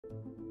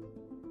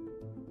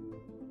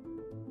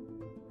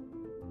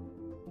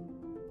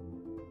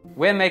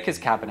We're Makers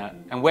Cabinet,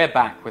 and we're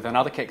back with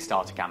another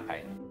Kickstarter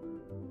campaign.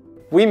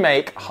 We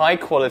make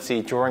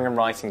high-quality drawing and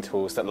writing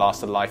tools that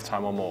last a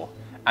lifetime or more,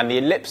 and the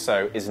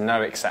Elipso is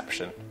no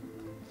exception.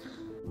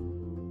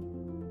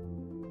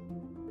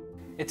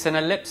 It's an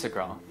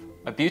ellipsograph,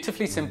 a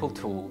beautifully simple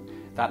tool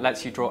that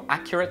lets you draw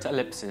accurate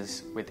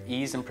ellipses with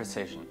ease and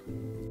precision.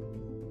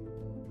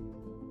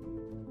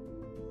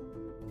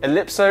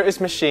 Elipso is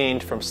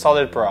machined from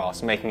solid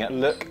brass, making it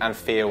look and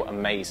feel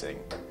amazing.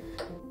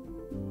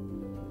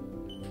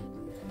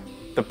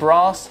 The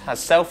brass has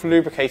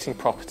self-lubricating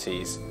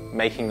properties,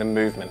 making the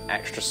movement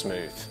extra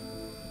smooth.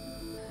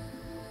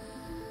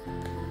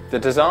 The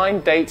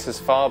design dates as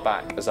far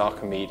back as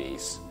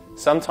Archimedes,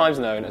 sometimes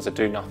known as a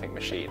do-nothing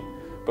machine,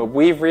 but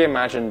we've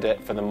reimagined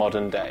it for the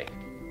modern day.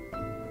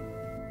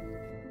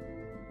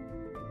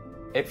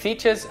 It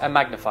features a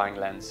magnifying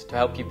lens to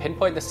help you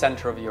pinpoint the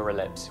center of your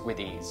ellipse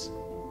with ease,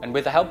 and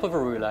with the help of a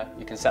ruler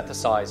you can set the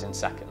size in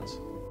seconds.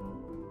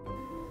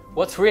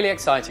 What's really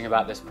exciting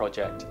about this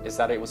project is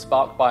that it was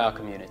sparked by our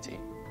community.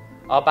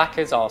 Our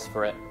backers asked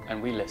for it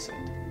and we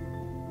listened.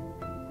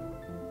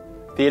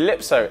 The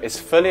Elipso is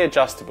fully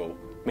adjustable,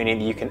 meaning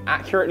that you can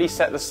accurately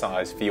set the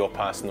size for your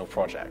personal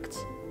project.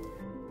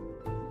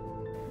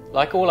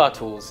 Like all our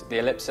tools, the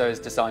Elipso is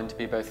designed to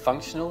be both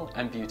functional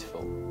and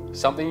beautiful,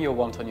 something you'll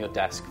want on your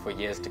desk for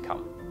years to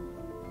come.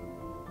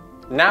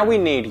 Now we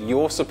need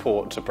your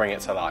support to bring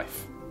it to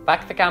life.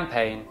 Back the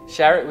campaign,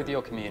 share it with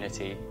your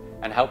community,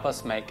 and help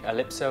us make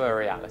Elipso a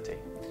reality.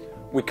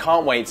 We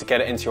can't wait to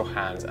get it into your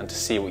hands and to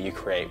see what you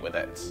create with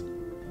it.